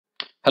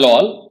Hello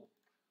all,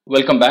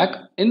 welcome back.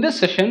 In this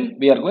session,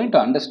 we are going to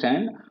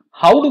understand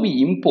how do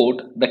we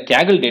import the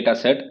Kaggle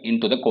dataset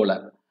into the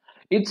Colab.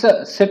 It's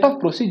a set of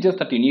procedures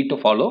that you need to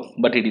follow,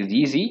 but it is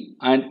easy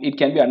and it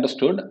can be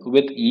understood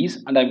with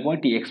ease, and I'm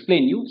going to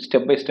explain you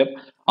step by step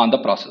on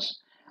the process.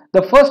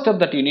 The first step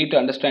that you need to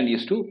understand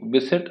is to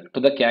visit to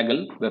the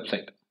Kaggle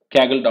website,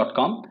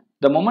 kaggle.com.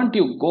 The moment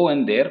you go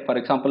in there, for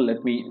example,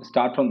 let me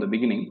start from the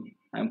beginning.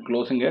 I'm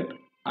closing it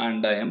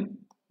and I am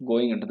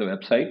going into the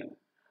website.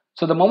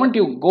 So the moment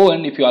you go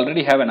in, if you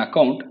already have an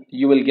account,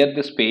 you will get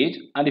this page,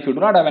 and if you do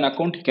not have an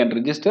account, you can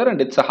register,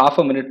 and it's a half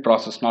a minute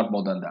process, not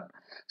more than that.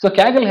 So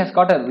Kaggle has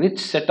got a rich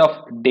set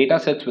of data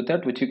sets with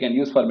it, which you can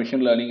use for machine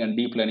learning and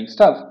deep learning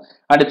stuff,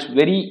 and it's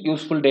very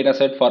useful data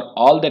set for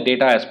all the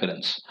data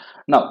aspirants.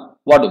 Now,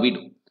 what do?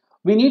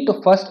 We need to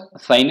first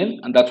sign in,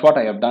 and that's what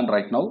I have done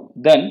right now.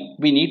 Then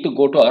we need to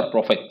go to our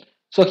profile.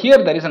 So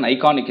here there is an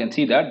icon, you can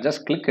see that,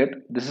 just click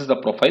it. This is the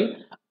profile,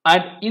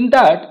 and in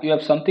that you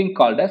have something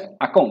called as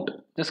account.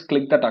 Just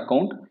click that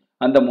account,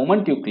 and the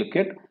moment you click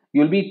it, you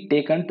will be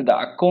taken to the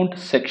account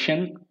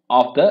section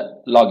of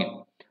the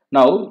login.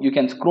 Now you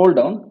can scroll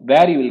down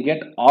where you will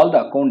get all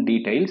the account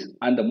details,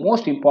 and the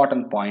most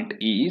important point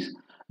is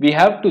we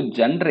have to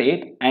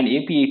generate an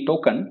API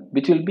token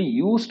which will be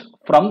used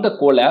from the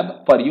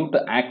Colab for you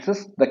to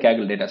access the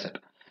Kaggle dataset.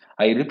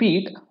 I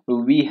repeat,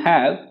 we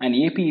have an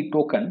API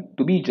token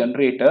to be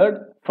generated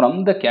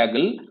from the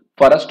Kaggle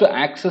for us to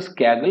access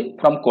Kaggle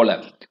from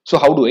Colab. So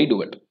how do I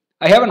do it?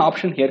 I have an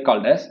option here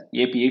called as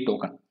API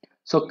token.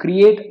 So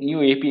create new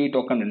API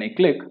token, when I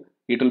click,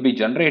 it will be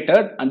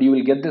generated and you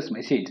will get this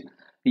message.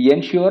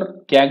 Ensure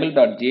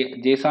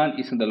Kaggle.json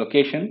is in the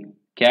location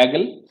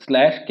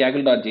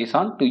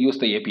Kaggle/Kaggle.json to use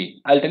the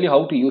API. I'll tell you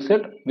how to use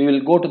it. We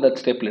will go to that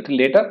step little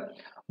later,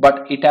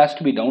 but it has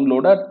to be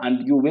downloaded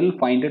and you will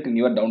find it in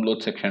your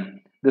download section.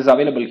 This is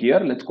available here.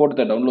 Let's go to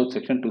the download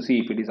section to see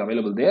if it is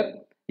available there.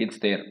 It's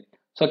there.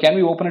 So can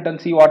we open it and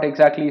see what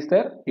exactly is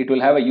there? It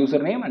will have a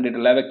username and it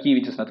will have a key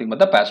which is nothing but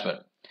the password.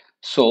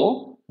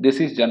 So this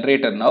is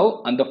generated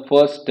now, and the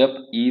first step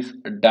is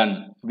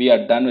done. We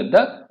are done with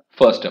the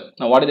first step.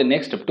 Now what is the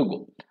next step to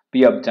go?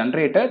 We have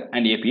generated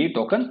an API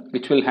token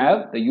which will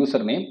have the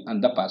username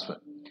and the password.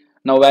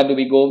 Now where do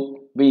we go?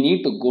 We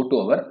need to go to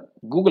our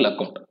Google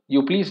account.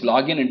 You please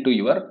log in into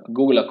your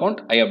Google account.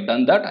 I have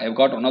done that. I have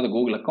got one of the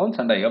Google accounts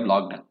and I have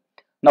logged in.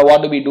 Now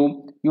what do?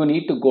 You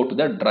need to go to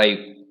the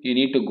drive. You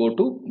need to go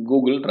to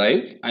Google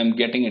Drive. I'm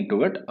getting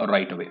into it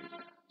right away.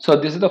 So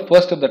this is the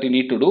first step that you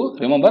need to do.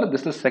 Remember,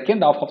 this is the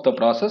second half of the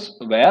process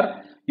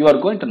where you are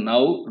going to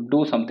now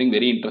do something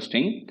very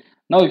interesting.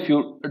 Now if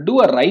you do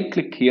a right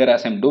click here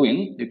as I'm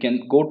doing, you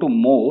can go to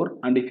more,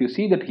 and if you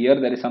see that here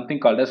there is something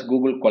called as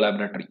Google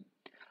Collaboratory.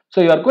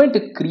 So you are going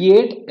to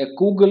create a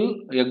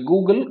Google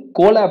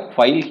Colab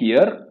file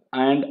here,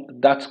 and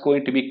that's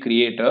going to be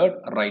created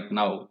right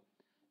now.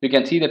 You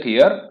can see that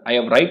here I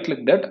have right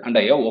clicked it and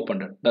I have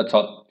opened it. That's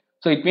all.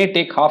 So it may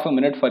take half a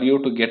minute for you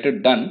to get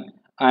it done,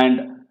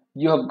 and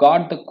you have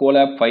got the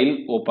Colab file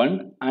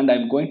opened, and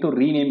I'm going to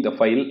rename the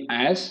file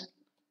as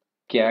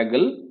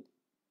Kaggle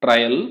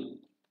trial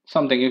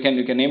something. You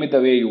can name it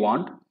the way you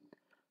want.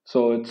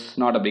 So it's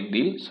not a big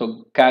deal.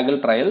 So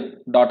Kaggle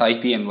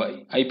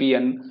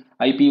trial.ipynb.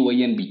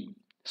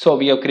 So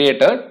we have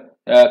created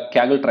a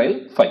Kaggle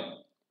trial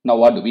file. Now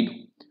what do?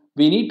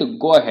 We need to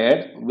go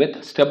ahead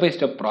with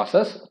step-by-step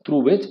process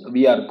through which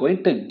we are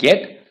going to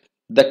get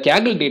the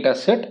Kaggle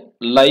dataset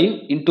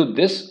live into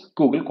this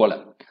Google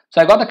Colab.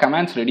 So I got the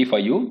commands ready for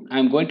you.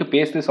 I'm going to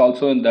paste this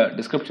also in the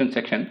description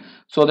section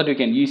so that you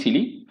can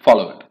easily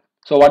follow it.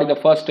 So what is the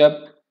first step?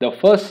 The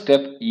first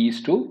step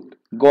is to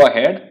go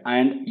ahead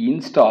and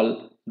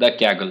install the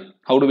Kaggle.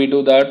 How do we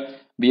do that?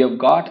 We have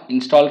got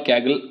install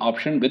Kaggle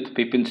option with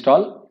pip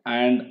install,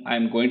 and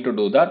I'm going to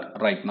do that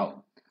right now.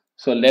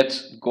 So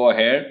let's go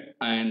ahead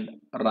and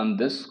run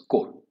this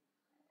code.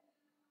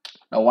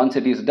 Now once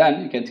it is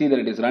done, you can see that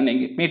it is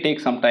running. It may take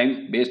some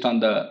time based on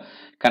the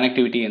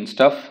connectivity and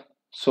stuff.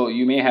 So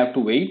you may have to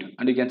wait,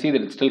 and you can see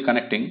that it's still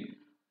connecting.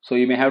 So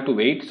you may have to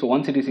wait. So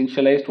once it is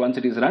initialized, once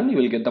it is run, you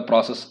will get the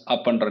process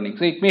up and running.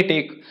 So it may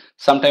take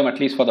some time, at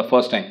least for the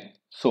first time.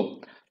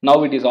 So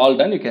now it is all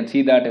done. You can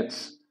see that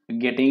it's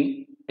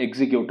getting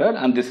executed,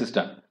 and this is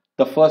done.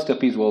 The first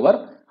step is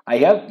over. I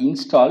have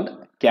installed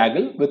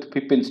Kaggle with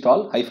pip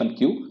install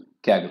 -q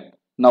Kaggle.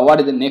 Now what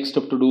is the next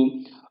step to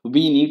do?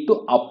 We need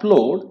to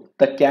upload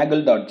the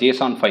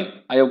Kaggle.json file.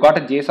 I have got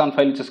a JSON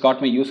file which has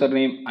got my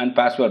username and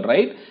password,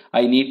 right?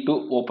 I need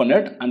to open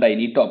it and I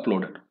need to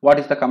upload it. What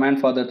is the command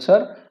for that,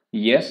 sir?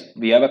 Yes,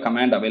 we have a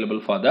command available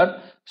for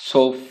that.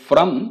 So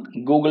from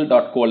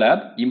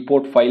google.colab,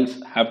 import files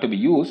have to be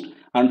used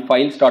and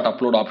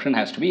files.upload option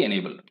has to be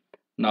enabled.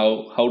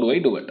 Now how do I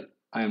do it?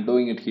 I am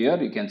doing it here.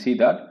 You can see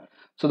that.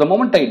 So the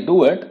moment I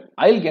do it,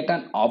 I'll get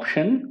an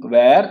option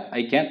where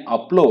I can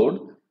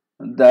upload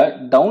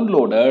the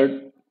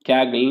downloaded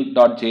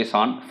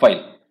Kaggle.json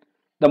file.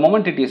 The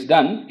moment it is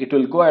done, it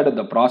will go ahead of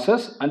the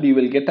process and you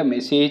will get a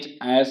message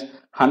as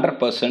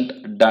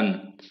 100%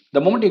 done.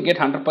 The moment you get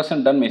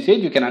 100% done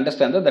message, you can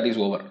understand that that is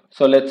over.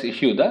 So let's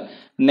issue the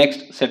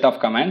next set of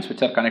commands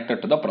which are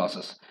connected to the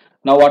process.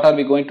 Now what are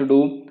we going to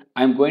do?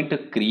 I'm going to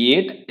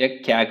create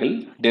a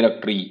Kaggle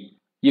directory.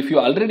 If you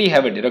already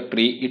have a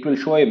directory, it will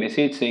show a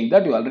message saying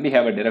that you already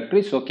have a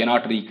directory, so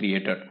cannot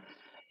recreate it.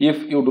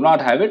 If you do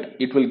not have it,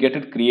 it will get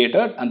it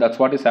created, and that's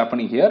what is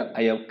happening here.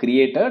 I have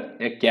created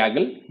a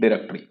Kaggle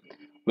directory.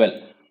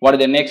 Well, what is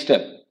the next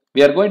step?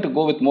 We are going to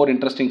go with more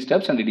interesting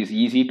steps, and it is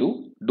easy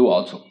to do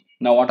also.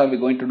 Now what are we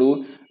going to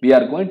do? We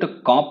are going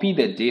to copy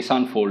the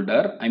JSON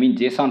folder,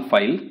 JSON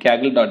file,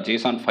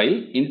 Kaggle.json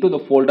file into the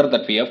folder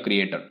that we have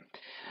created.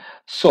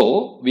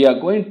 So we are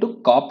going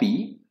to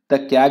copy the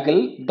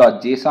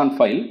Kaggle.json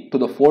file to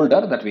the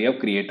folder that we have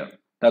created.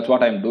 That's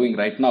what I am doing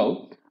right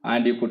now,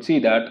 and you could see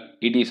that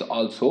it is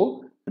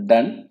also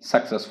done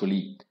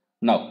successfully.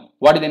 Now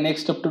what is the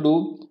next step to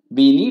do?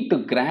 We need to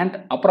grant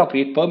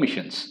appropriate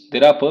permissions.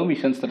 There are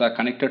permissions that are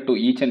connected to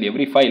each and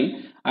every file,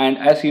 and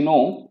as you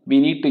know, we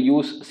need to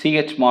use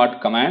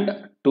chmod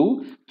command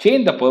to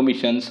change the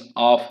permissions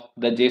of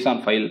the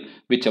JSON file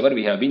whichever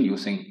we have been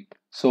using.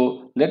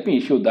 So let me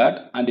issue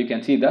that, and you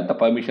can see that the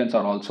permissions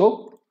are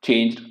also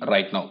changed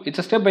right now. It's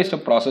a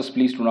step-by-step process.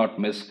 Please do not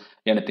miss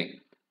anything.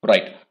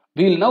 Right.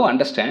 We will now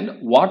understand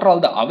what are all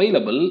the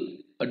available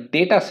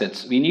data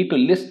sets. We need to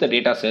list the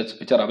data sets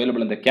which are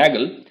available in the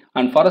Kaggle,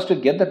 and for us to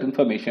get that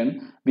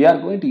information, we are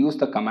going to use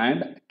the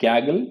command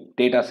Kaggle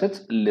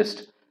datasets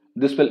list.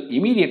 This will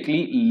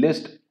immediately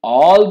list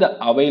all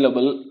the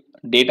available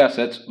data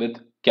sets with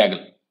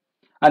Kaggle.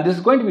 And this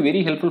is going to be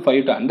very helpful for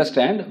you to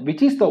understand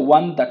which is the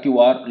one that you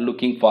are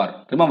looking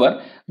for.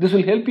 Remember, this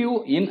will help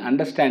you in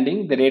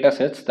understanding the data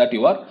sets that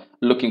you are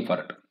looking for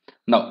it.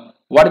 Now,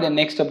 what is the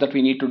next step that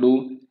we need to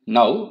do?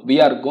 Now,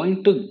 we are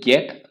going to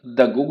get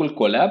the Google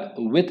Colab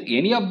with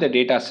any of the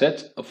data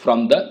sets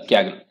from the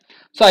Kaggle.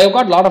 So, I have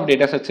got a lot of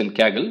data sets in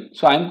Kaggle.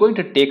 So, I am going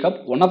to take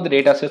up one of the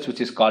data sets which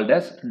is called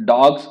as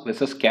dogs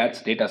versus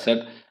cats data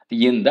set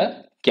in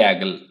the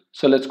Kaggle.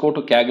 So, let's go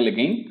to Kaggle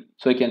again.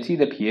 So, you can see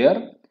that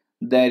here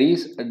there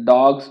is a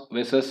dogs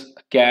versus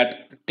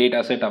cat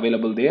dataset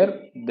available there.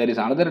 There is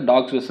another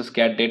dogs versus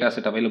cat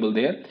dataset available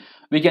there.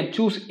 We can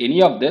choose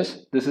any of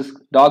this. This is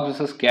dogs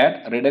versus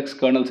cat Redux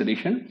kernels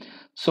edition.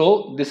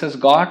 So this has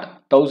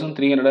got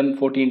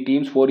 1314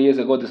 teams. 4 years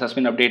ago this has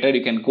been updated.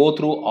 You can go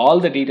through all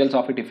the details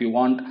of it if you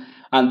want,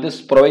 and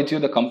this provides you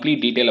the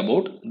complete detail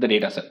about the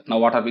dataset. Now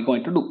what are we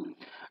going to do?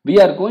 We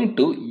are going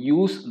to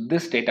use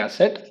this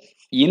dataset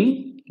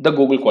in the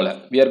Google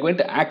Colab. We are going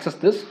to access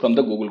this from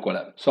the Google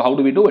Colab. So how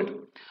do we do it?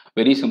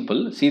 Very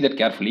simple. See that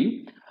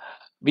carefully.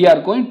 We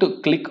are going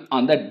to click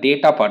on the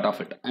data part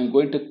of it. I'm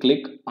going to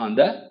click on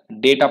the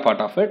data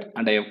part of it,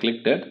 and I have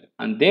clicked it,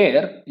 and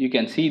there you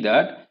can see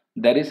that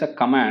there is a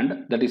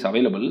command that is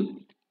available,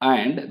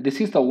 and this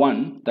is the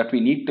one that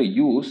we need to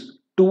use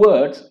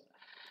towards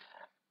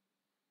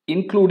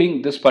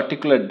including this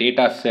particular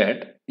data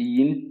set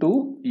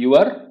into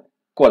your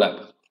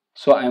Colab.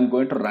 So I am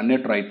going to run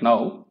it right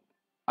now,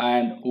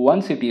 and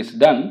once it is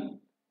done,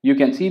 you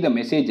can see the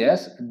message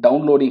as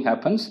downloading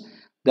happens.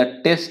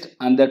 The test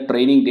and the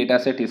training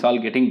dataset is all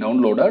getting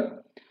downloaded,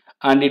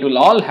 and it will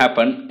all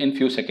happen in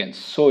few seconds.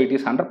 So it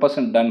is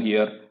 100% done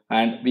here,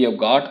 and we have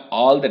got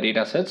all the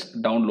datasets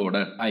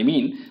downloaded.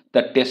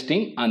 The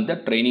testing and the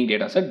training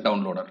dataset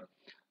downloaded.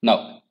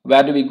 Now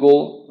where do we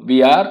go?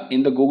 We are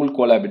in the Google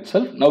Colab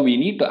itself. Now we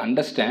need to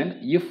understand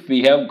if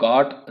we have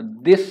got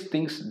these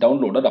things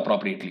downloaded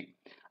appropriately.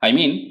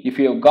 If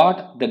you have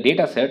got the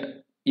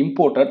dataset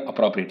imported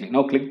appropriately.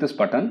 Now click this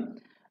button.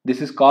 This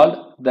is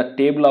called the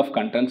table of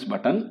contents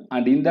button,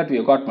 and in that we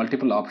have got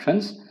multiple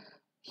options.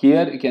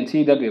 Here you can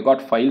see that we have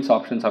got files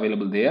options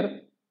available there.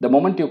 The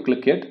moment you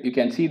click it, you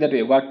can see that we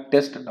have got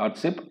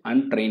test.zip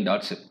and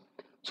train.zip.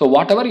 So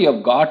whatever you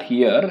have got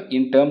here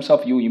in terms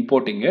of you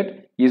importing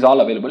it is all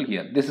available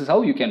here. This is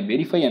how you can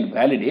verify and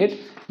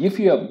validate if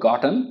you have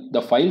gotten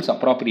the files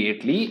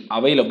appropriately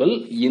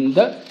available in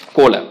the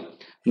Colab.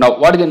 Now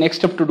what is the next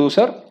step to do,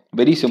 sir?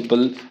 Very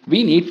simple.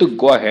 We need to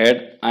go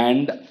ahead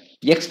and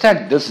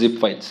extract the zip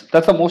files.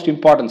 That's the most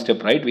important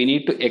step, right? We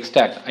need to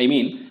extract,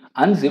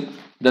 unzip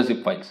the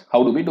zip files.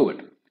 How do we do it?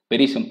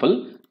 Very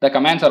simple. The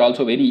commands are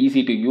also very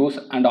easy to use,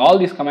 and all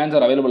these commands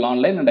are available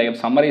online, and I have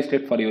summarized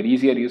it for your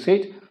easier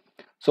usage.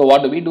 So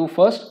what do we do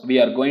first? We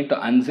are going to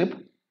unzip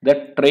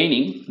the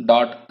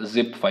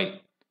training.zip file.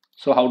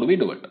 So how do we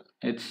do it?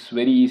 It's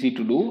very easy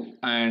to do,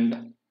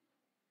 and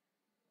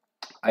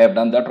I have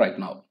done that right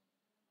now.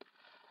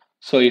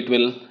 So it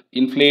will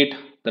inflate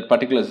that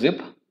particular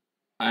zip,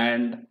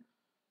 and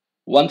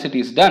once it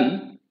is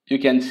done, you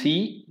can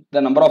see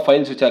the number of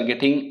files which are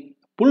getting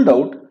pulled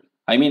out,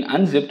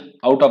 unzipped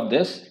out of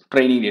this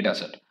training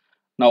dataset.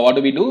 Now what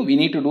do? We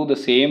need to do the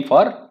same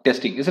for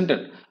testing, isn't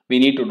it? We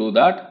need to do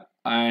that,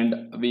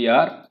 and we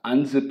are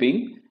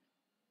unzipping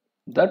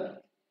the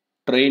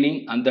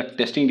training and the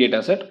testing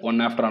dataset one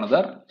after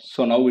another.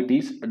 So now it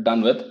is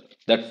done with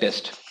the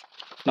test.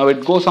 Now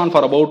it goes on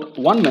for about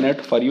 1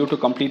 minute for you to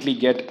completely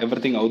get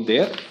everything out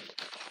there,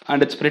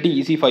 and it's pretty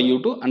easy for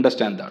you to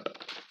understand that.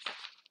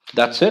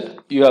 That's it.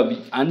 You have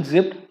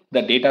unzipped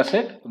the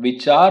dataset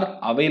which are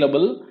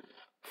available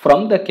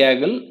from the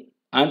Kaggle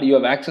and you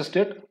have accessed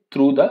it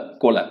through the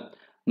Colab.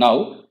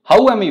 Now,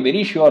 how am I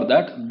very sure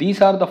that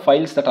these are the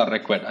files that are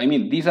required? I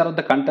mean, these are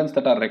the contents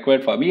that are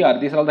required for me, or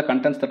these are the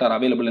contents that are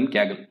available in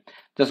Kaggle.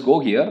 Just go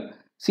here,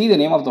 see the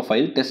name of the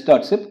file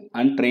test.zip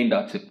and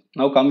train.zip.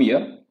 Now come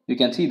here, you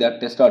can see that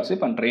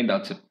test.zip and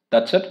train.zip.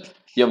 That's it.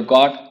 You have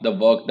got the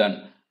work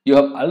done. You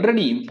have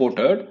already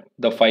imported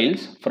the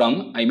files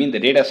from, I mean the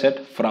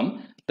dataset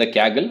from the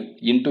Kaggle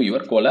into your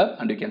Colab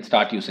and you can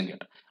start using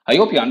it. I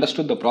hope you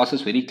understood the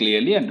process very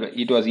clearly and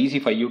it was easy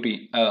for you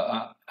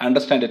to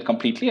understand it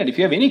completely. And if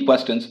you have any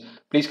questions,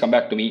 please come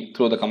back to me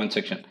through the comment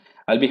section.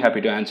 I'll be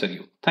happy to answer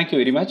you. Thank you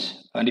very much.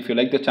 And if you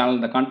like the channel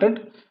and the content,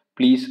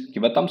 please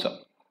give a thumbs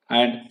up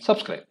and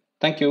subscribe.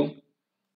 Thank you.